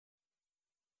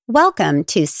Welcome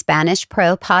to Spanish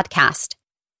Pro Podcast.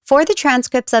 For the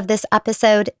transcripts of this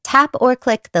episode, tap or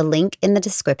click the link in the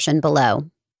description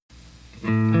below.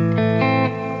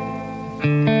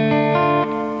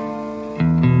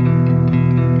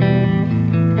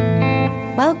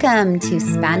 Welcome to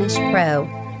Spanish Pro.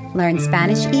 Learn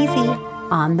Spanish easy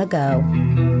on the go.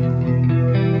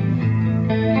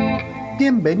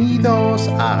 Bienvenidos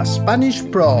a Spanish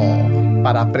Pro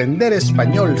para aprender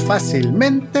español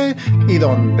fácilmente y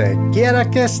donde quiera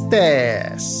que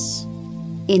estés.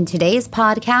 In today's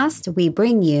podcast, we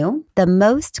bring you the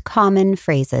most common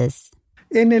phrases.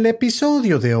 En el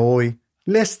episodio de hoy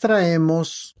les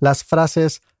traemos las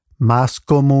frases más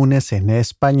comunes en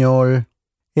español.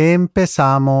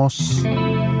 Empezamos.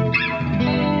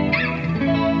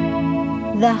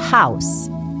 The house.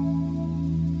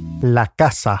 La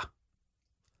casa.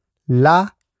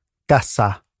 La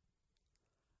casa.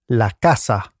 La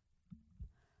casa.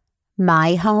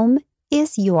 My home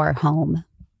is your home.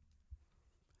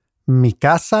 Mi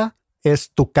casa es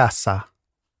tu casa.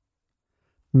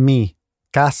 Mi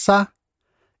casa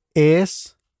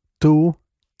es tu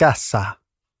casa.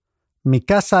 Mi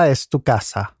casa es tu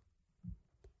casa.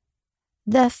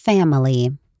 The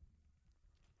family.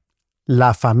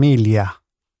 La familia.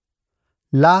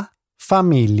 La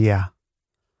familia.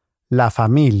 La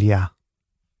familia.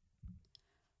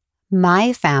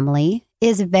 My family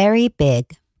is very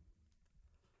big.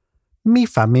 Mi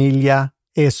familia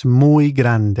es muy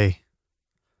grande.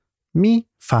 Mi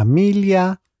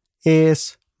familia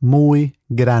es muy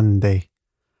grande.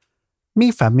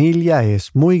 Mi familia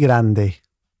es muy grande.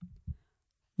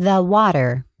 The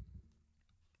water.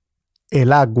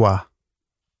 El agua.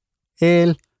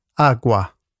 El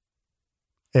agua.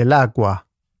 El agua.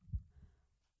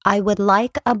 I would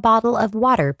like a bottle of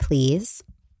water, please.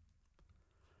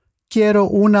 Quiero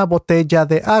una botella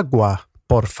de agua,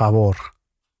 por favor.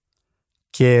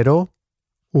 Quiero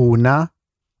una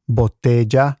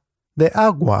botella de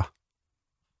agua,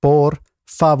 por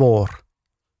favor.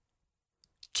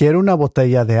 Quiero una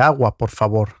botella de agua, por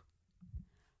favor.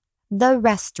 The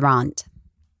restaurant.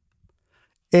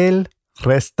 El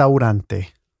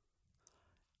restaurante.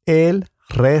 El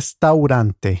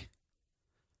restaurante.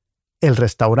 El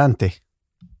restaurante.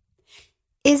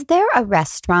 Is there a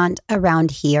restaurant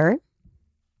around here?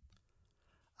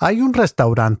 ¿Hay un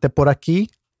restaurante por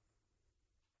aquí?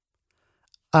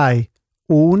 ¿Hay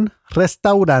un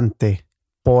restaurante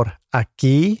por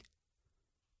aquí?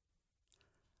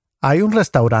 ¿Hay un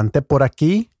restaurante por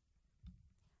aquí?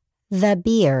 The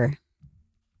beer.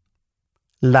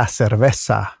 La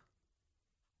cerveza.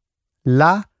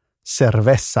 La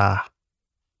cerveza.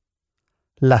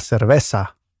 La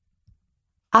cerveza.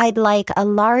 I'd like a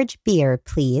large beer,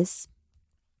 please.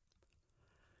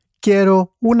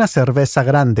 Quiero una cerveza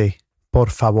grande, por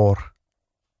favor.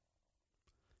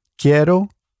 Quiero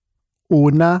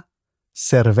una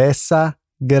cerveza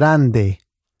grande,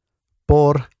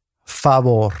 por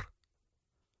favor.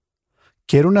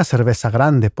 Quiero una cerveza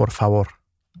grande, por favor.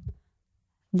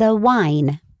 The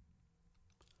wine.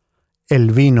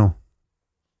 El vino.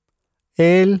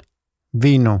 El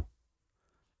vino.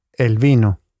 El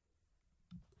vino.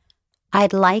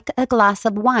 I'd like a glass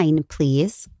of wine,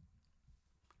 please.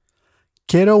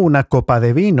 Quiero una copa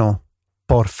de vino,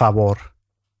 por favor.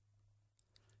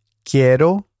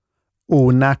 Quiero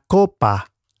una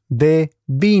copa de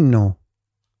vino,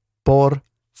 por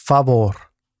favor.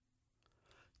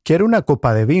 Quiero una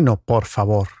copa de vino, por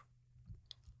favor.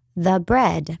 The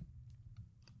bread.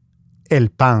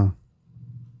 El pan.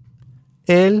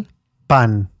 El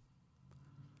pan.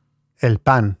 El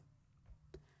pan.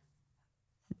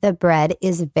 The bread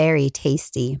is very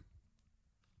tasty.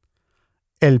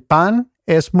 El pan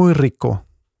es muy rico.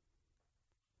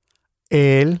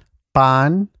 El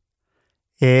pan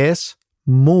es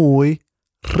muy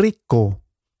rico.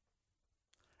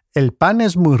 El pan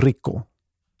es muy rico.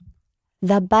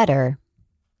 The butter.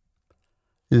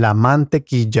 La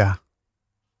mantequilla.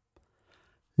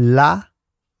 La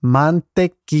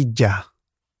mantequilla.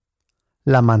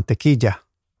 La mantequilla.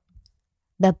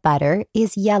 The butter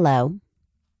is yellow.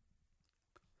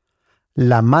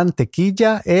 La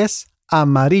mantequilla es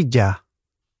amarilla.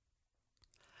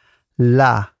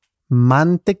 La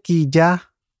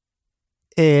mantequilla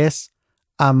es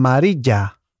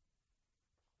amarilla.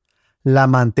 La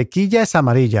mantequilla es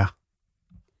amarilla.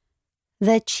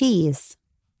 The cheese.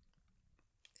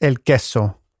 El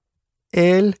queso.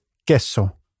 El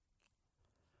queso.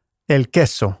 El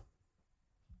queso.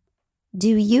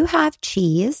 Do you have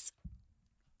cheese?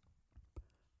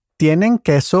 ¿Tienen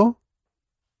queso?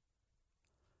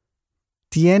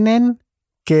 ¿Tienen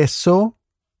queso?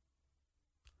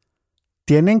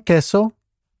 ¿Tienen queso?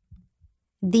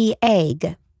 The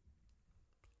egg.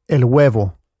 El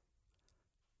huevo.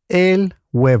 El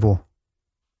huevo.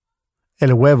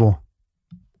 El huevo.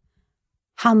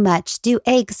 How much do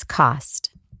eggs cost?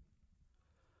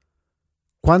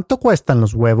 ¿Cuánto cuestan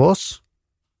los huevos?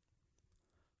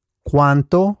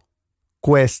 ¿Cuánto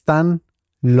cuestan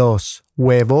los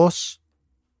huevos?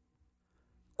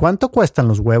 ¿Cuánto cuestan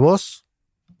los huevos?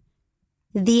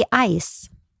 The ice.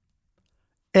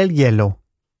 El hielo.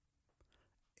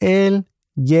 El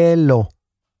hielo.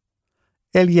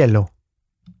 El hielo.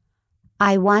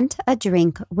 I want a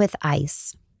drink with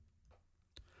ice.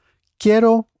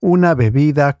 Quiero una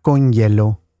bebida con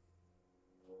hielo.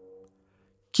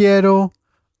 Quiero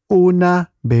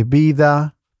una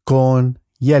bebida con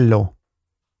hielo.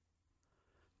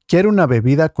 Quiero una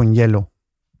bebida con hielo.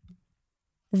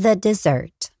 The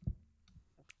dessert.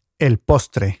 El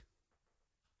postre.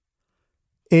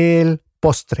 El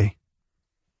postre.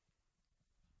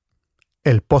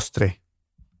 El postre.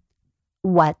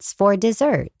 What's for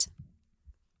dessert?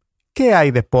 ¿Qué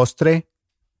hay de postre?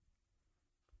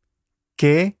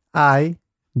 ¿Qué hay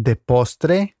de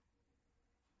postre?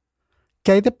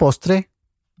 ¿Qué hay de postre?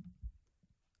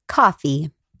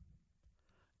 Coffee.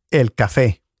 El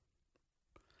café.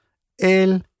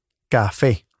 El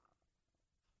café.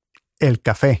 El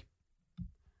café.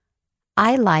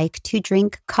 I like to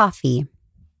drink coffee.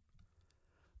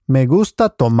 Me gusta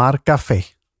tomar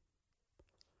café.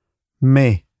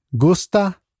 Me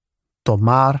gusta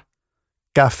tomar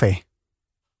café.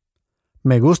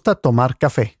 Me gusta tomar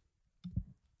café.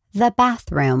 The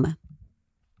bathroom.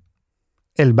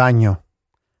 El baño.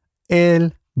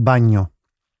 El baño.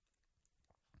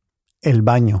 El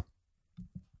baño.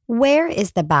 Where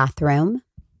is the bathroom?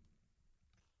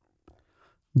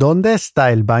 ¿Dónde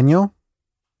está el baño?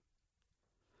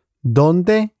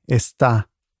 ¿Dónde está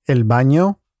el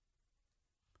baño?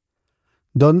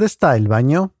 ¿Dónde está el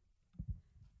baño?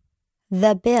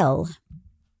 The bill.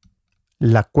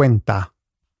 La cuenta.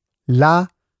 La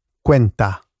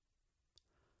cuenta.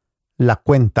 La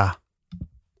cuenta.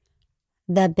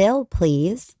 The bill,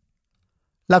 please.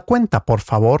 La cuenta, por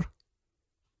favor.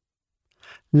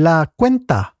 La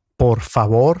cuenta, por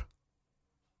favor.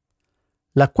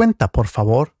 La cuenta, por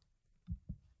favor.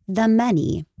 The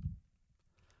money.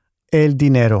 El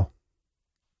dinero.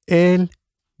 El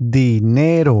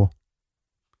dinero.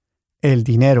 El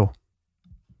dinero.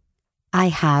 I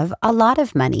have a lot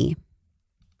of money.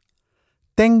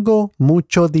 Tengo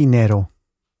mucho dinero.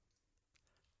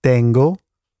 Tengo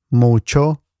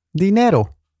mucho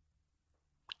dinero.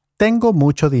 Tengo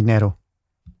mucho dinero.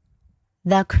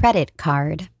 The credit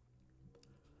card.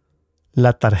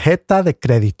 La tarjeta de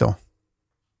crédito.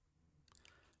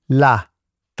 La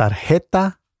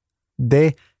tarjeta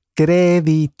de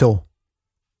crédito.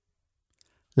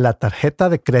 La tarjeta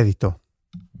de crédito.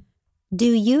 Do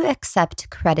you accept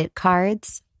credit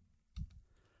cards?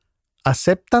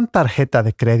 ¿Aceptan tarjeta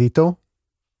de crédito?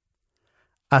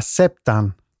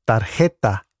 ¿Aceptan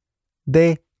tarjeta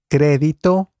de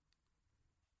crédito?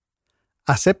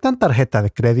 ¿Aceptan tarjeta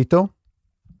de crédito?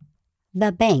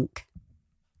 The bank.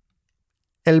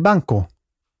 El banco.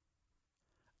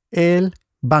 El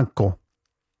banco.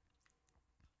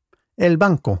 El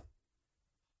banco.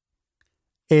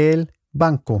 El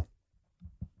banco.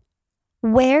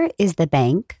 Where is the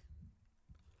bank?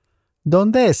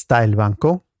 ¿Dónde está el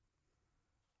banco?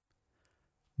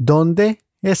 ¿Dónde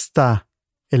está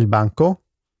el banco?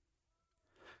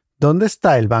 ¿Dónde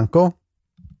está el banco?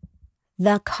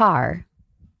 The car.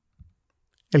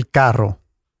 El carro.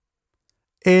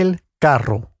 El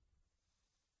carro.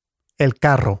 El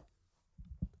carro.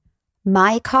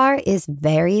 My car is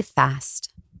very fast.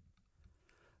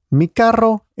 Mi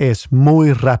carro es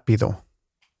muy rápido.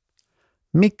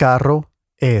 Mi carro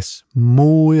es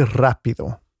muy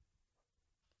rápido.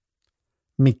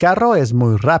 Mi carro es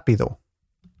muy rápido.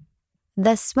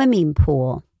 The swimming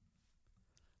pool.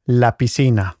 La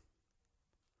piscina.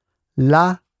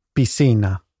 La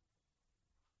piscina.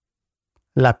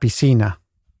 La piscina.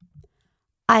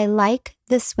 I like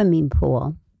the swimming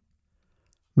pool.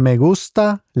 Me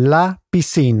gusta la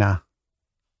piscina.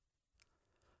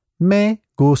 Me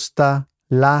gusta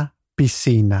la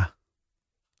piscina.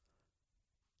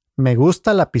 Me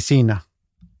gusta la piscina.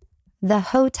 The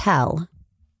hotel.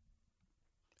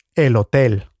 El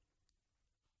hotel.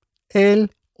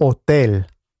 El hotel.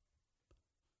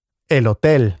 El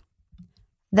hotel.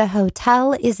 The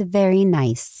hotel is very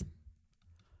nice.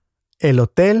 El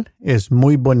hotel es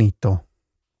muy bonito.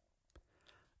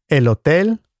 El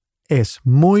hotel es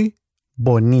muy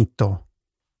bonito.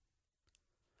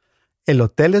 El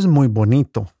hotel es muy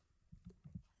bonito.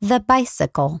 The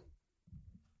bicycle.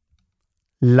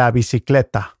 La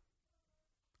bicicleta.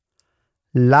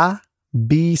 La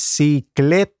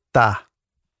bicicleta.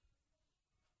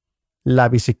 La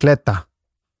bicicleta.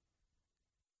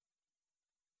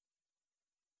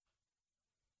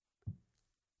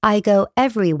 I go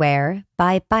everywhere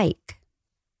by bike.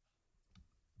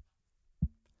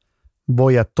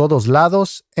 Voy a todos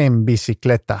lados en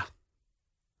bicicleta.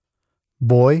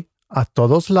 Voy a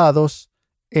todos lados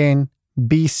en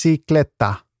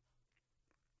bicicleta.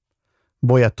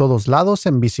 Voy a todos lados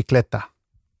en bicicleta.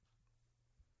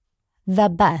 The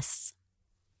bus.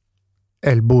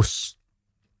 El bus.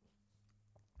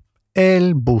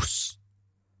 El bus.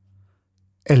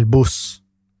 El bus.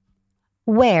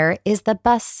 Where is the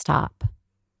bus stop?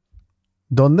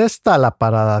 ¿Dónde está la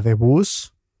parada de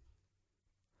bus?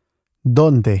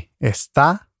 ¿Dónde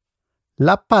está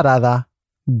la parada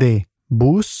de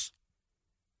bus?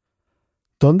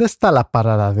 ¿Dónde está la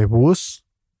parada de bus?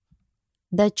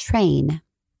 The train.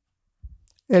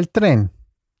 El tren.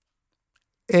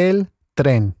 El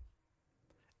tren.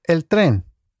 El tren.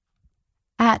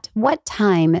 At what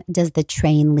time does the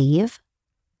train leave?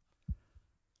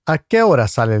 ¿A qué hora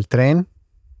sale el tren?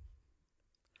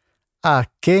 ¿A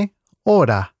qué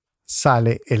hora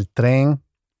sale el tren?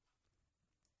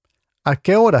 ¿A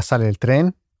qué hora sale el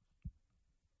tren?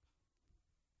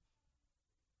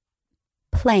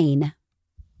 Plane.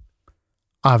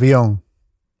 Avión.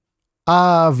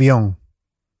 Avión.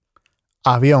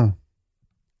 Avión.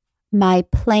 My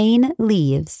plane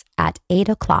leaves at 8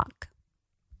 o'clock.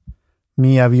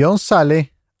 Mi avión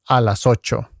sale a las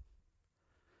 8.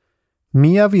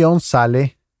 Mi avión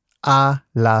sale a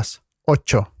las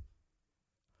 8.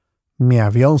 Mi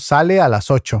avión sale a las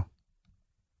 8.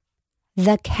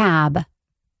 The cab.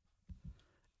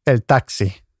 El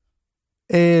taxi.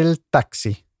 El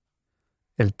taxi.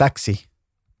 El taxi.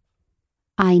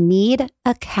 I need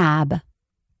a cab.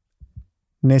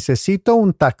 Necesito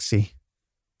un taxi.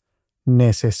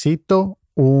 Necesito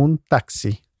un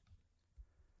taxi.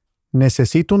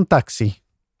 Necesito un taxi.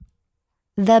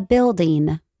 The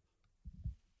building.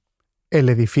 El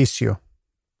edificio.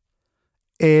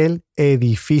 El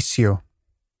edificio.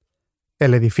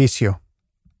 El edificio.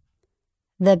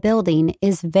 The building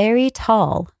is very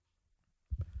tall.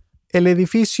 El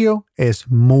edificio es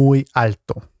muy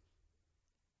alto.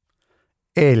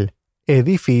 El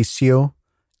edificio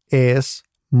es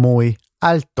muy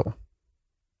alto.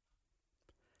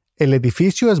 El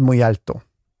edificio es muy alto.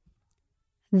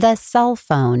 The cell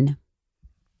phone.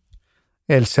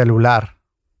 El celular.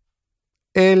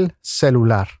 El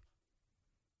celular.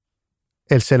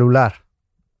 El celular.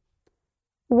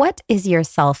 What is your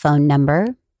cell phone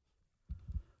number?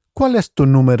 ¿Cuál es tu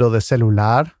número de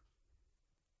celular?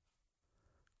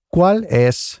 ¿Cuál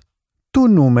es tu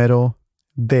número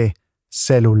de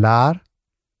celular?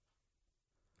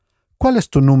 ¿Cuál es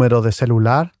tu número de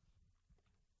celular?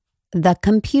 The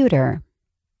computer.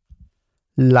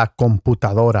 La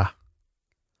computadora.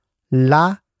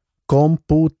 La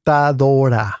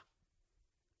computadora.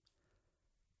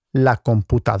 La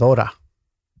computadora.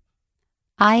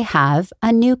 I have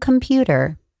a new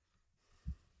computer.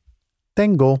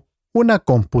 Tengo una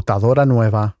computadora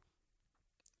nueva.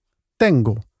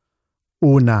 Tengo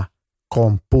una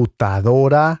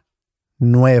computadora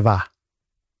nueva.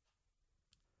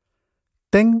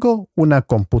 Tengo una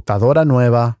computadora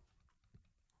nueva.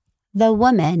 The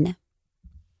woman.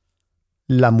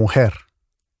 La mujer.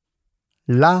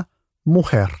 La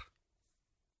mujer.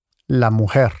 La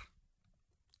mujer.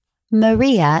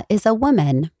 Maria is a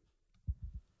woman.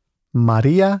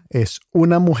 María es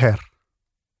una mujer.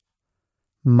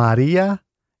 María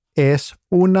es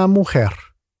una mujer.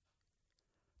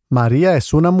 María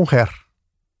es una mujer.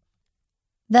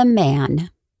 The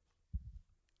man.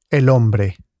 El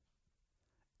hombre.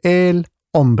 El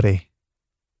hombre.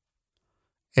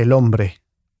 El hombre.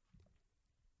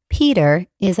 Peter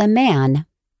is a man.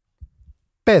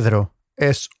 Pedro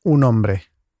es un hombre.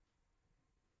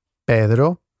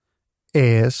 Pedro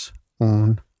es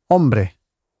un hombre.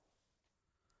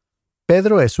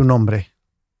 Pedro es un hombre.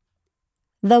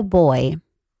 The boy.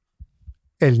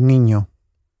 El niño.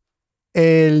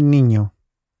 El niño.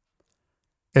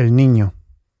 El niño.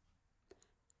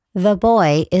 The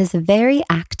boy is very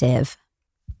active.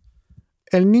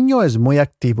 El niño es muy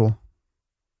activo.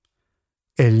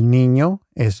 El niño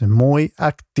es muy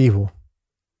activo.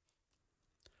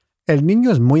 El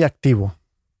niño es muy activo.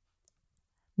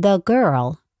 The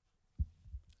girl.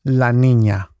 La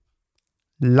niña.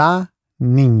 La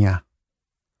niña.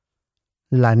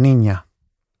 La niña.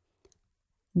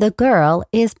 The girl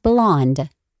is blonde.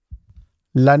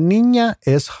 La niña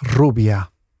es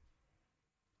rubia.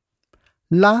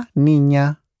 La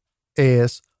niña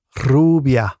es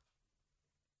rubia.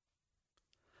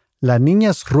 La niña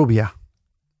es rubia.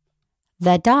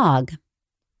 The dog.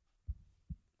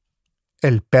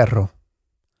 El perro.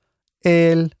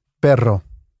 El perro.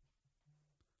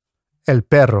 El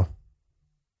perro.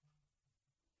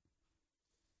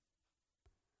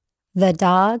 The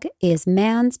dog is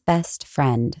man's best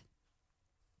friend.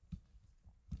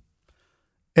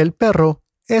 El perro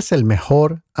es el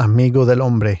mejor amigo del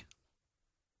hombre.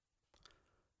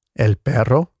 El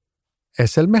perro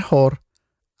es el mejor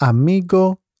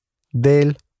amigo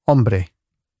del hombre.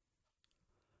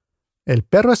 El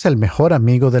perro es el mejor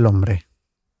amigo del hombre.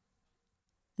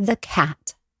 The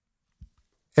cat.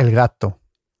 El gato.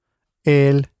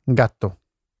 El gato.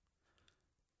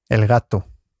 El gato.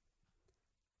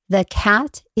 The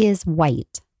cat is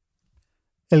white.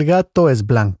 El gato es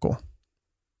blanco.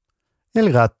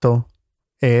 El gato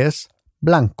es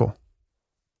blanco.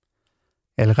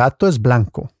 El gato es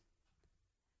blanco.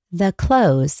 The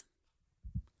clothes.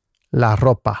 La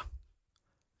ropa.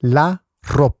 La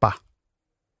ropa.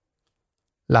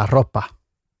 La ropa.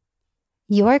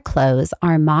 Your clothes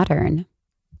are modern.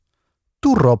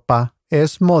 Tu ropa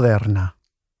es moderna.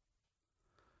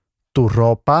 Tu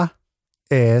ropa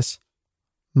es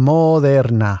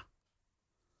moderna.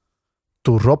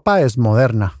 Tu ropa es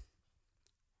moderna.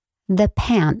 The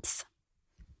pants.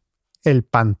 El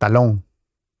pantalón.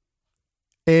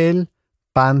 El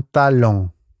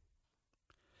pantalón.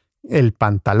 El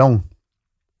pantalón.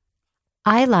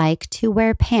 I like to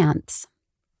wear pants.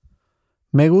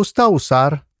 Me gusta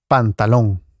usar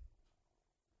pantalón.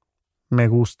 Me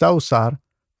gusta usar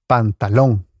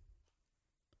pantalón.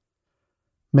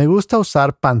 Me gusta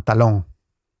usar pantalón.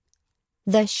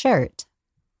 The shirt.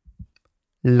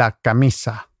 La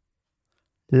camisa.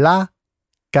 La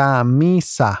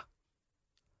camisa.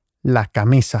 La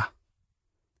camisa.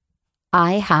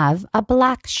 I have a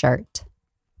black shirt.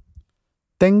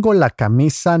 Tengo la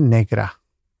camisa negra.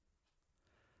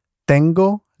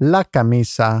 Tengo la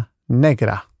camisa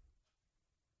negra.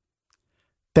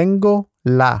 Tengo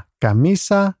la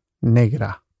camisa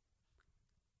negra.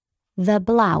 The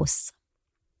blouse.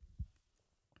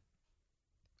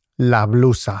 La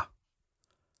blusa.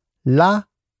 La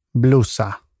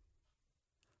blusa.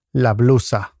 La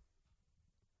blusa.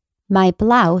 My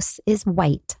blouse is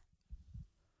white.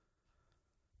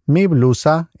 Mi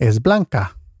blusa es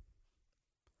blanca.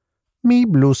 Mi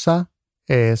blusa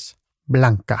es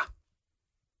blanca.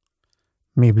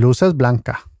 Mi blusa es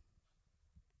blanca.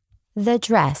 The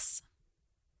dress.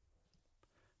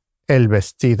 El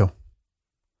vestido.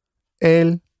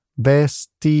 El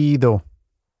vestido.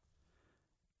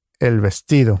 El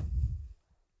vestido.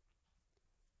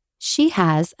 She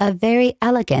has a very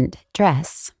elegant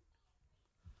dress.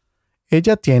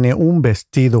 Ella tiene un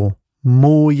vestido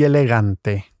muy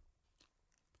elegante.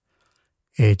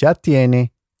 Ella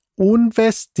tiene un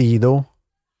vestido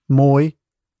muy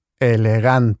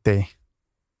elegante.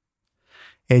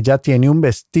 Ella tiene un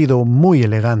vestido muy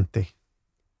elegante.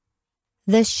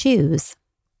 The shoes.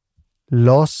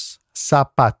 Los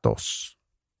zapatos.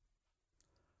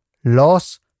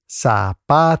 Los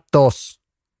zapatos.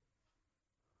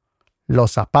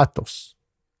 Los zapatos.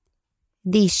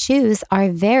 These shoes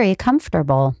are very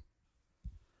comfortable.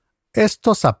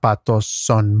 Estos zapatos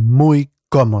son muy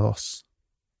cómodos.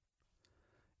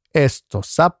 Estos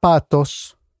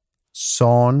zapatos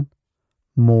son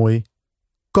muy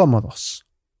cómodos.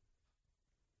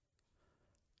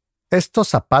 Estos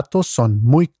zapatos son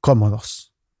muy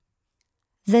cómodos.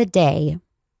 The day.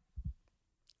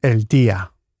 El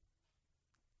día.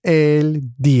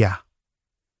 El día.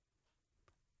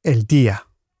 El día.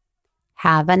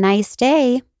 Have a nice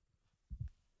day.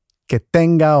 Que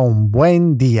tenga un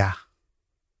buen día.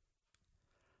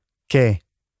 Que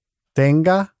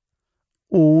tenga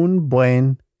un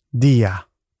buen día.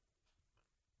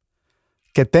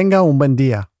 Que tenga un buen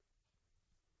día.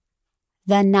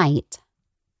 The night.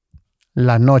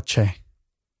 La noche.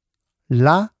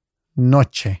 La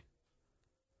noche.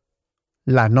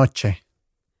 La noche.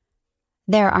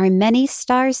 There are many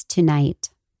stars tonight.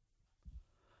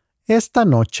 Esta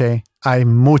noche hay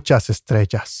muchas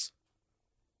estrellas.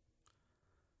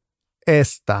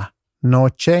 Esta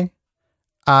noche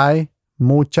hay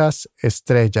muchas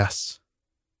estrellas.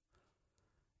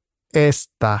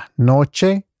 Esta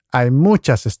noche hay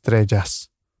muchas estrellas.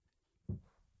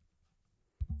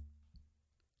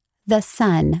 The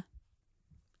sun.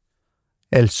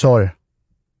 El sol.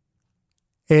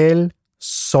 El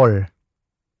sol.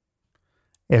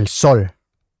 El sol.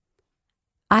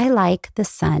 I like the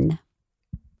sun.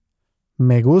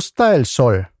 Me gusta el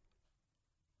sol.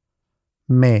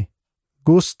 Me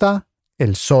gusta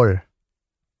el sol.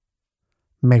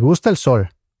 Me gusta el sol.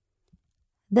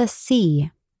 The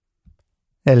sea.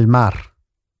 El mar.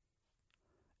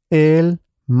 El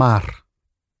mar.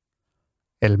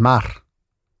 El mar.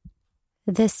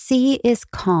 The sea is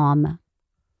calm.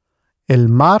 El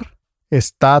mar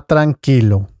está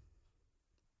tranquilo.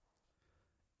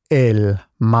 El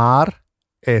mar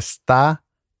está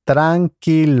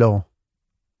tranquilo.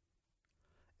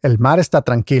 El mar está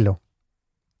tranquilo.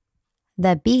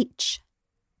 The beach.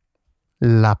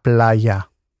 La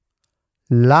playa.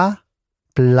 La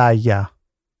playa.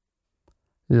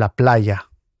 La playa.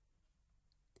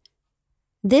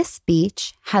 This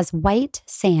beach has white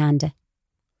sand.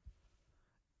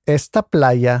 Esta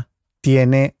playa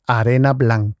tiene arena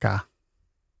blanca.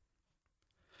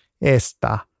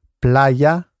 Esta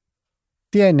playa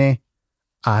tiene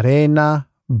arena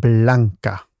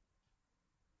blanca.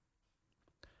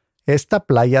 Esta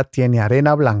playa tiene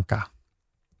arena blanca.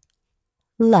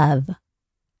 Love.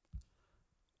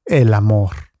 El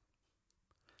amor.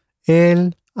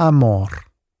 El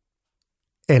amor.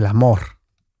 El amor.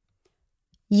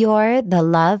 You're the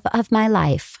love of my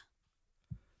life.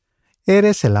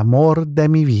 Eres el amor de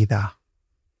mi vida.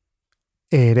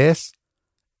 Eres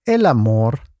el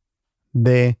amor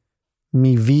de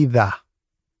mi vida.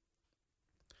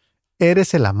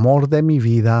 Eres el amor de mi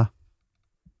vida.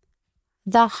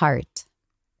 The heart.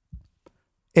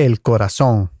 El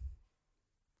corazón.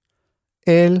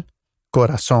 El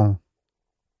corazón.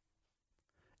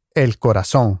 El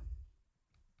corazón.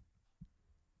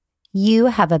 You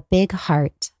have a big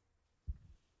heart.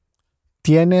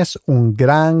 Tienes un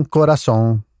gran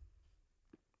corazón.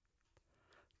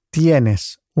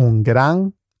 Tienes un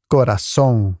gran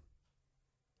corazón.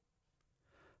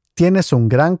 Tienes un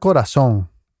gran corazón.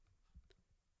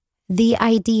 The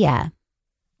idea.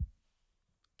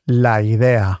 La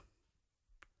idea.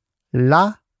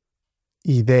 La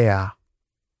idea.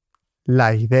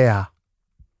 La idea.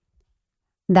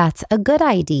 That's a good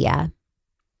idea.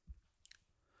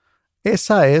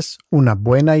 Esa es una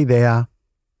buena idea.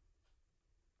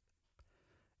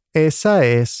 Esa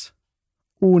es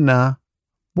una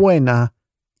buena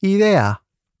idea.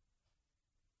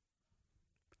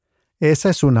 Esa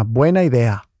es una buena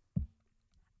idea.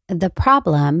 The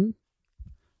problem.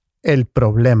 El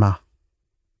problema.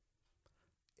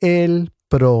 El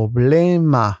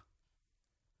problema.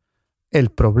 El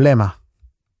problema.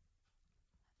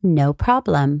 No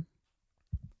problem.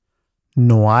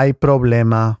 No hay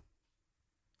problema.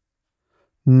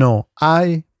 No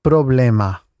hay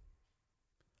problema.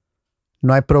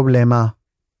 No hay problema.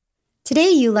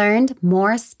 Today you learned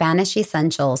more Spanish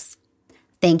essentials.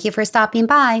 Thank you for stopping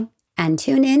by and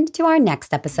tune in to our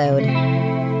next episode.